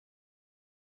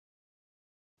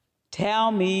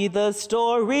Tell me the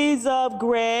stories of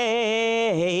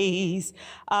grace.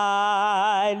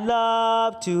 I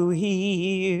love to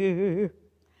hear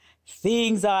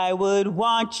things I would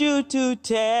want you to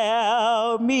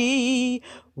tell me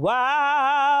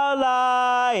while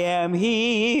I am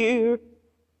here.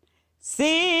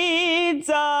 Scenes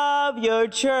of your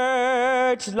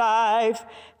church life,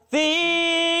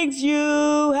 things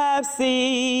you have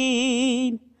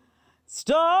seen,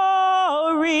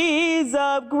 stories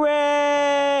of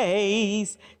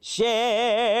grace,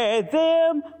 share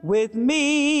them with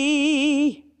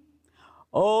me.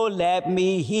 Oh, let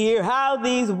me hear how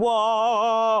these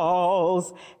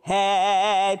walls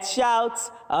had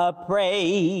shouts of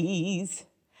praise.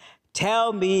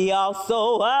 Tell me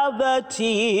also of the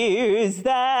tears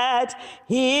that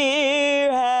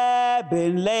here have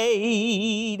been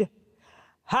laid.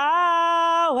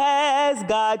 How has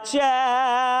God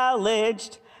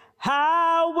challenged?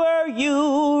 How were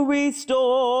you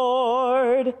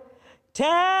restored?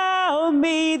 Tell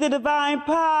me the divine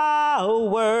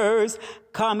powers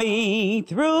coming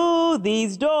through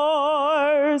these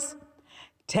doors.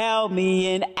 Tell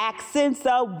me in accents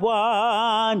of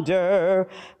wonder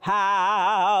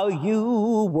how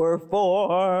you were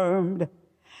formed.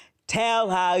 Tell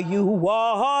how you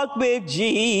walked with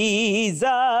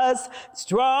Jesus,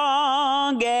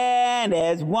 strong and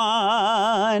as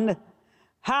one.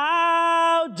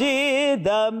 How did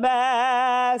the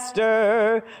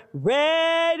Master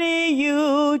ready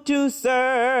you to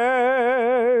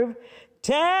serve?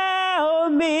 Tell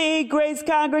me, Grace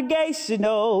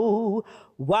Congregational,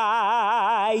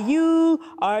 why you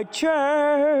are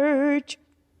church.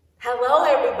 Hello,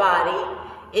 everybody.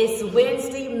 It's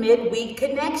Wednesday Midweek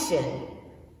Connection.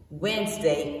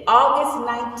 Wednesday,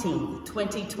 August 19th,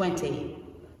 2020.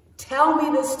 Tell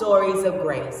me the stories of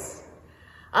grace.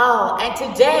 Oh, and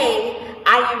today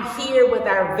I am here with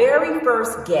our very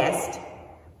first guest,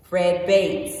 Fred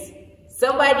Bates.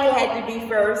 Somebody had to be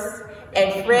first,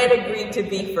 and Fred agreed to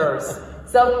be first.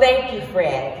 So thank you,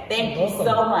 Fred. Thank you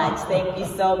so much. Thank you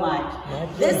so much.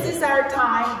 This is our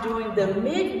time during the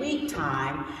midweek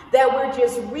time that we're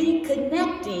just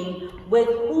reconnecting with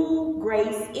who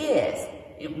grace is.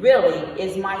 It really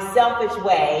is my selfish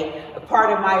way, a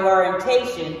part of my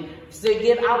orientation, to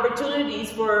give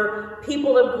opportunities for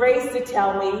people of grace to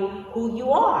tell me who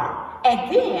you are.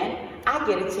 And then I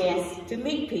get a chance to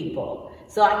meet people.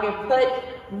 So I can put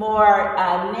more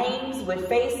names with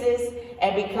faces,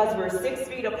 and because we're 6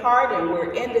 feet apart and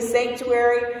we're in the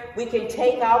sanctuary, we can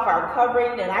take off our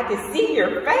covering and I can see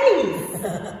your face.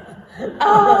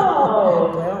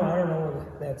 Oh! Well, I don't know if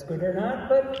that's good or not,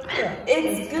 but yeah.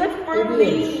 It's good for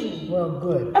me. Well,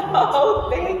 good. Oh,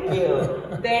 thank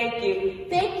you. Thank you.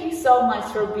 Thank you so much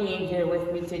for being here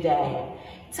with me today.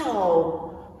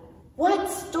 So, what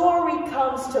story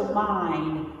comes to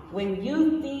mind when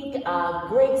you think of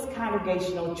Grace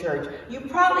Congregational Church? You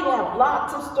probably have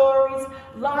lots of stories,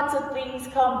 lots of things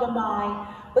come to mind,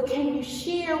 but can you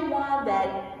share one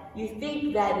that you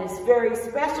think that is very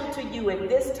special to you at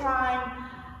this time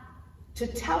to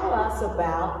tell us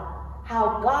about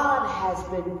how God has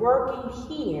been working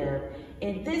here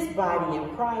in this body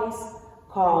of Christ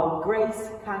called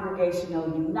Grace Congregational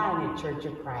United Church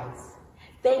of Christ?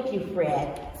 Thank you,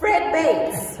 Fred. Fred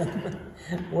Bates.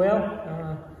 Well,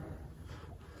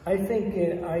 I think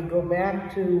I go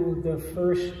back to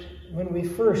when we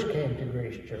first came to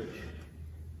Grace Church,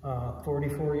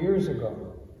 44 years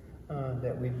ago,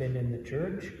 that we've been in the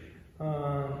church.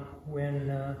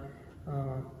 When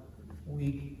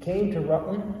we came to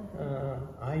Rutland,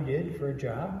 I did for a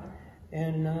job,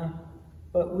 and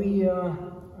but we,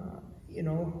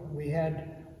 we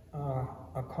had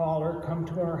a caller come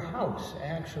to our house,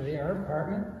 actually our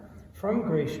apartment, from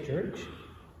Grace Church,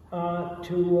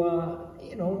 to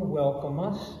welcome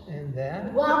us and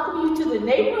that. Welcome you to the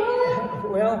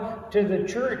neighborhood? Well, to the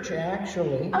church,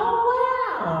 actually.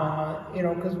 Oh, wow.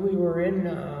 Because we were in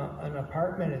an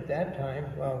apartment at that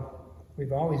time. Well,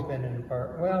 we've always been in an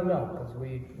apartment. Well, no, because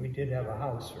we did have a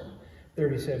house for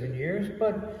 37 years.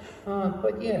 But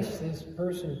yes, this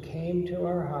person came to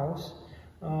our house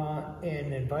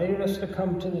and invited us to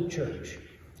come to the church.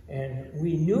 And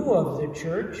we knew of the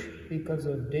church because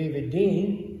of David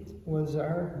Dean was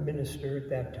our minister at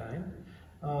that time.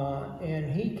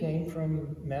 And he came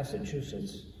from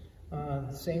Massachusetts,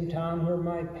 the same town where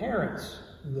my parents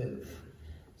live.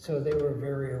 So they were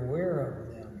very aware of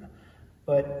them.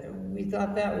 But we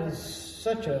thought that was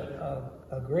such a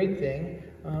great thing.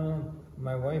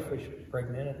 My wife was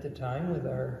pregnant at the time with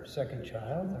our second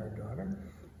child, our daughter.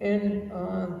 And,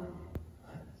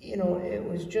 you know, it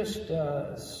was just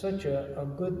such a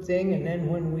good thing. And then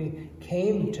when we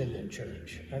came to the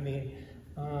church, I mean,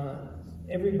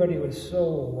 everybody was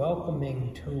so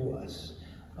welcoming to us.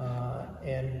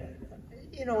 And,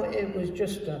 you know, it was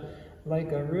just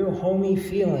like a real homey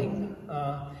feeling.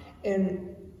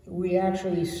 And we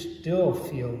actually still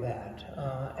feel that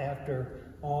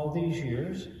after all these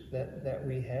years that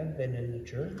we have been in the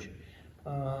church.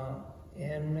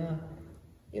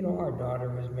 You know, our daughter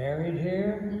was married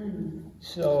here,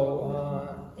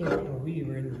 so, you know, we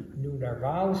renewed our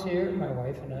vows here, my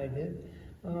wife and I did.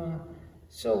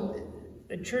 So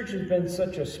the church has been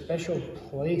such a special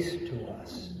place to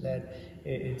us that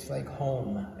it's like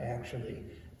home, actually,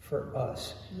 for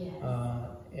us. Yes.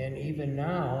 And even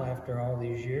now, after all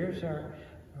these years,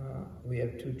 we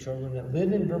have 2 children that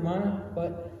live in Vermont,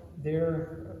 but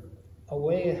they're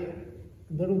away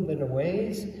a little bit of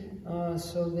ways,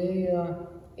 so they,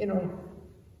 you know,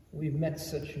 we've met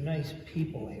such nice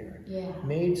people here,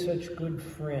 made such good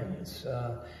friends,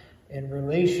 and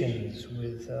relations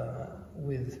with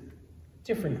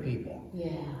different people.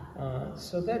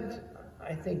 So that,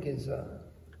 I think, is,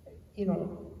 you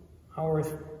know, our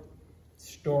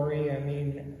story. I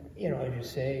mean, you know, as you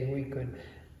say, we could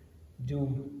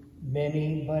do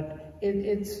many, but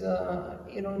it's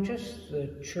you know, just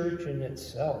the church in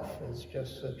itself is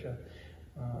just such a,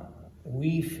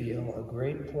 we feel, a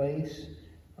great place,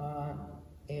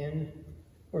 and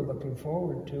we're looking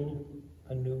forward to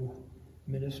a new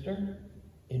minister,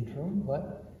 interim,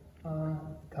 but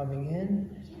coming in,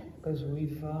 because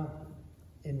we've,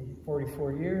 in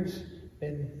 44 years,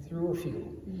 been through a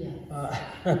few.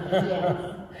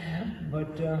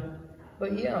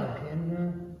 But yeah,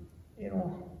 and you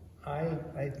know,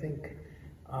 I think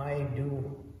I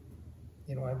do,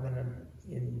 you know, I've been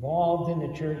involved in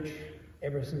the church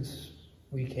ever since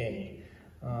we came,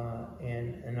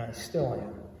 and I still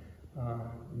am.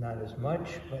 Not as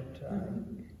much, but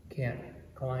I can't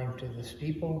climb to the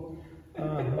steeple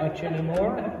much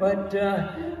anymore, but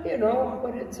you know,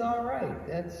 but it's all right.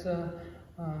 That's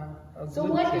so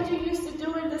what did you used to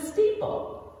do in the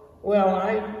steeple? Well,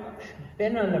 I've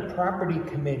been on the property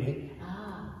committee.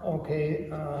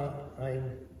 Okay, I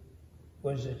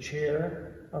was a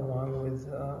chair along with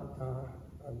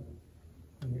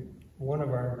one of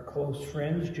our close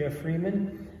friends, Jeff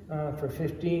Freeman. For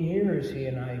 15 years, he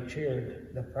and I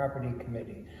chaired the property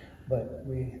committee. But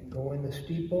we go in the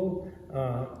steeple,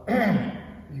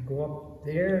 you go up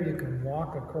there, you can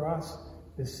walk across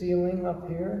the ceiling up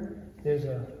here. There's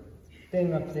a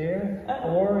thing up there,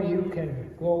 or you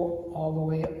can go all the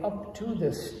way up to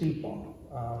the steeple,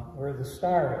 where the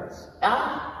star is.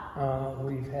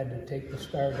 We've had to take the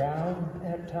star down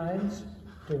at times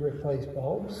to replace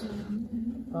bulbs,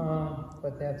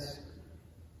 but that's,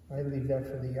 I leave that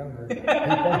for the younger people.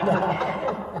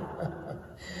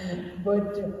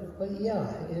 But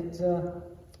yeah, it's,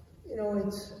 you know,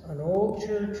 it's an old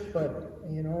church, but,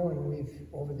 you know, and we've,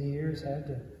 over the years, had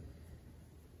to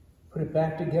put it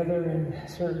back together in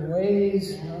certain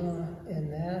ways,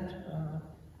 and that,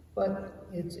 but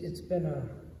it's been a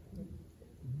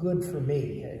good for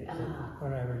me.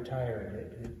 When I retired,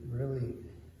 it really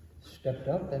stepped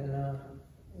up and,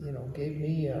 you know, gave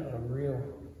me a real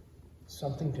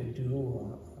something to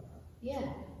do.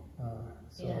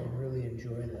 So I really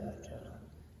enjoy that,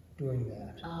 doing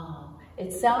that.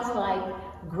 It sounds like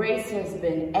Grace has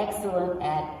been excellent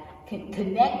at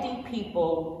connecting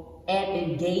people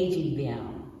and engaging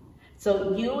them.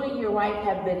 So you and your wife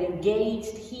have been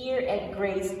engaged here at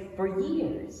Grace for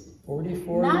years.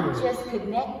 44 Not years. just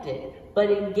connected, but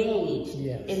engaged,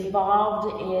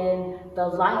 involved in the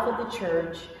life of the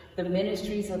church, the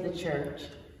ministries of the church.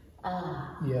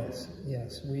 Yes,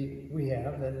 we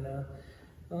have, and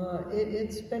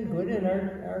it's been good, and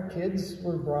our kids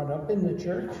were brought up in the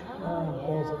church,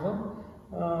 both of them.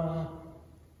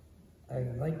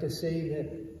 I'd like to say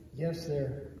that, yes,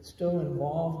 they're still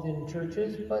involved in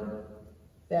churches, but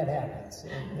that happens.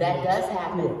 That does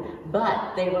happen,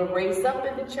 but they were raised up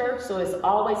in the church, so it's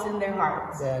always in their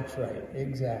hearts. That's right,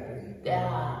 exactly.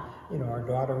 You know, our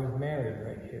daughter was married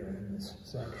right here in this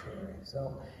sanctuary,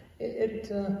 so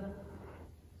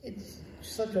it's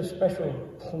such a special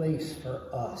place for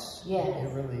us. Yes.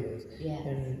 It really is. Yes.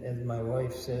 And as my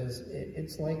wife says,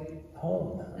 it's like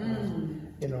home.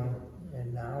 You know,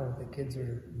 and now the kids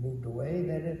are moved away,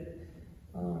 that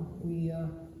we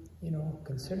you know,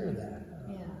 consider that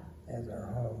as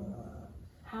our home.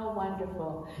 How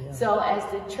wonderful. So as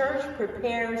the church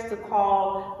prepares to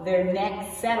call their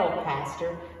next settled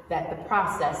pastor, that the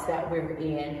process that we're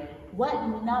in, what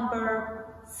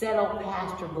number settled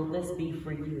pastor will this be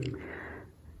for you?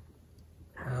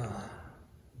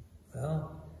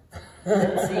 Well,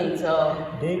 Let's see, so...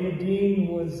 David Dean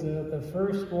was the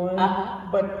first one,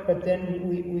 but then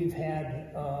we've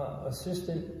had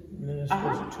assistant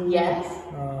ministers too. Yes.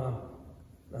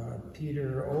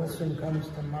 Peter Olson comes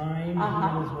to mind. He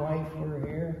and his wife were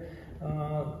here.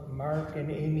 Mark and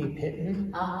Amy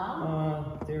Pitton.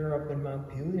 They're up in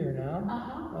Montpelier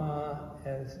now,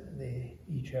 as they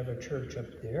each have a church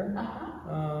up there.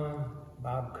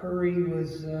 Bob Curry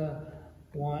was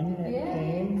one that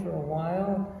came for a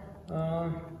while.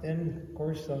 Then, of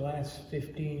course, the last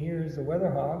 15 years, the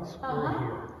Weatherhogs were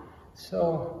here.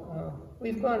 So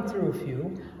we've gone through a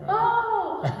few.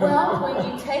 Well, when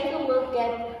you take a look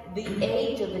at the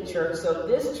age of the church, so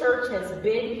this church has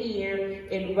been here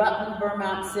in Rutland,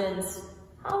 Vermont since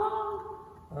how long?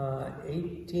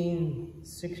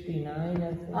 1869, I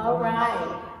think. All right,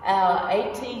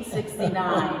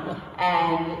 1869,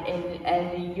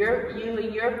 and you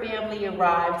and your family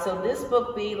arrived. So this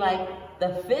book be like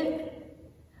the 5th.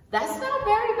 That's not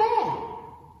very bad.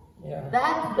 Yeah.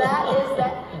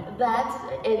 That's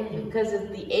because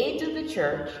of the age of the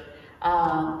church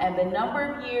and the number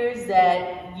of years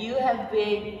that you have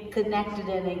been connected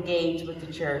and engaged with the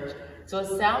church. So it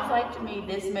sounds like to me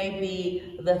this may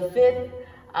be the 5th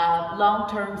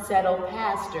long-term settled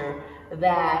pastor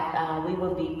that we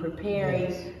will be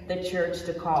preparing the church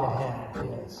to call.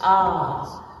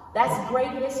 That's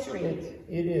great history.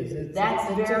 It is. That's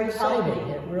very exciting.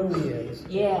 It really is.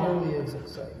 Yeah. It really is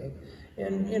exciting.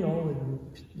 And, you know,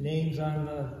 names on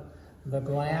the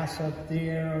glass up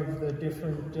there of the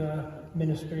different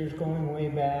ministers going way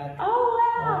back. Oh,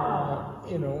 wow.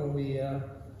 You know,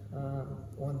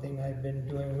 one thing I've been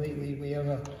doing lately, we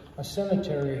have a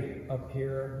cemetery up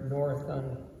here north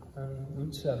on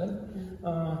Route 7.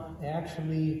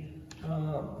 Actually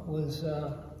was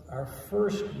our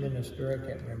first minister. I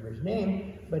can't remember his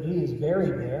name, but he is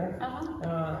buried there.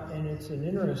 And it's an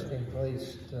interesting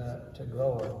place to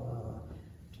go.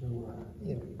 You know,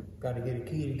 got to get a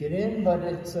key to get in, but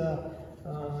it's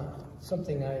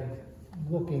something I'm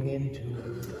looking into.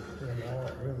 You know,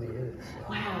 it really is.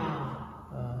 Wow.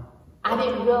 I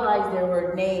didn't realize there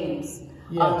were names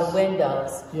on the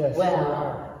windows. Yes, well, there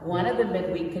are. One of the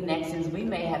Midweek connections, we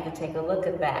may have to take a look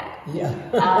at that. Yeah.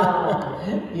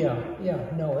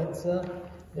 Yeah. No, it's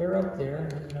they're up there,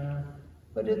 and,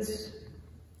 but it's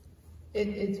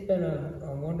been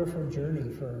a wonderful journey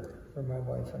for my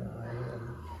wife and I,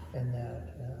 and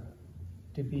that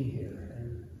to be here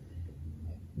and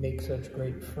make such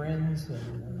great friends,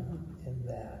 and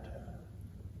that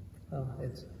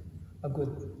it's a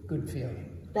good feeling.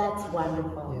 That's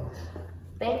wonderful. Yes.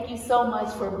 Thank you so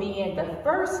much for being the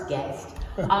first guest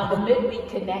on the Midweek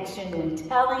Connection and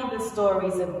telling the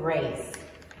stories of grace.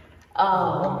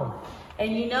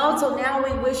 And you know, so now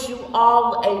we wish you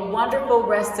all a wonderful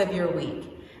rest of your week.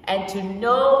 And to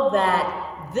know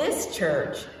that this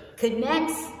church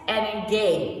connects and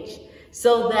engages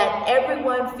so that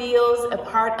everyone feels a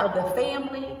part of the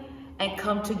family and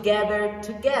come together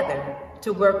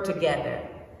to work together.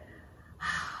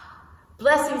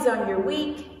 Blessings on your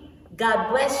week. God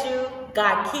bless you,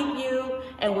 God keep you,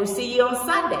 and we'll see you on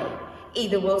Sunday.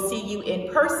 Either we'll see you in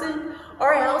person,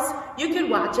 or else you can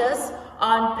watch us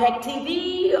on PEC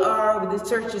TV or the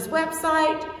church's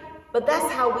website. But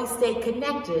that's how we stay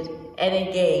connected and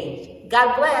engaged.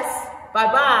 God bless.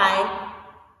 Bye-bye.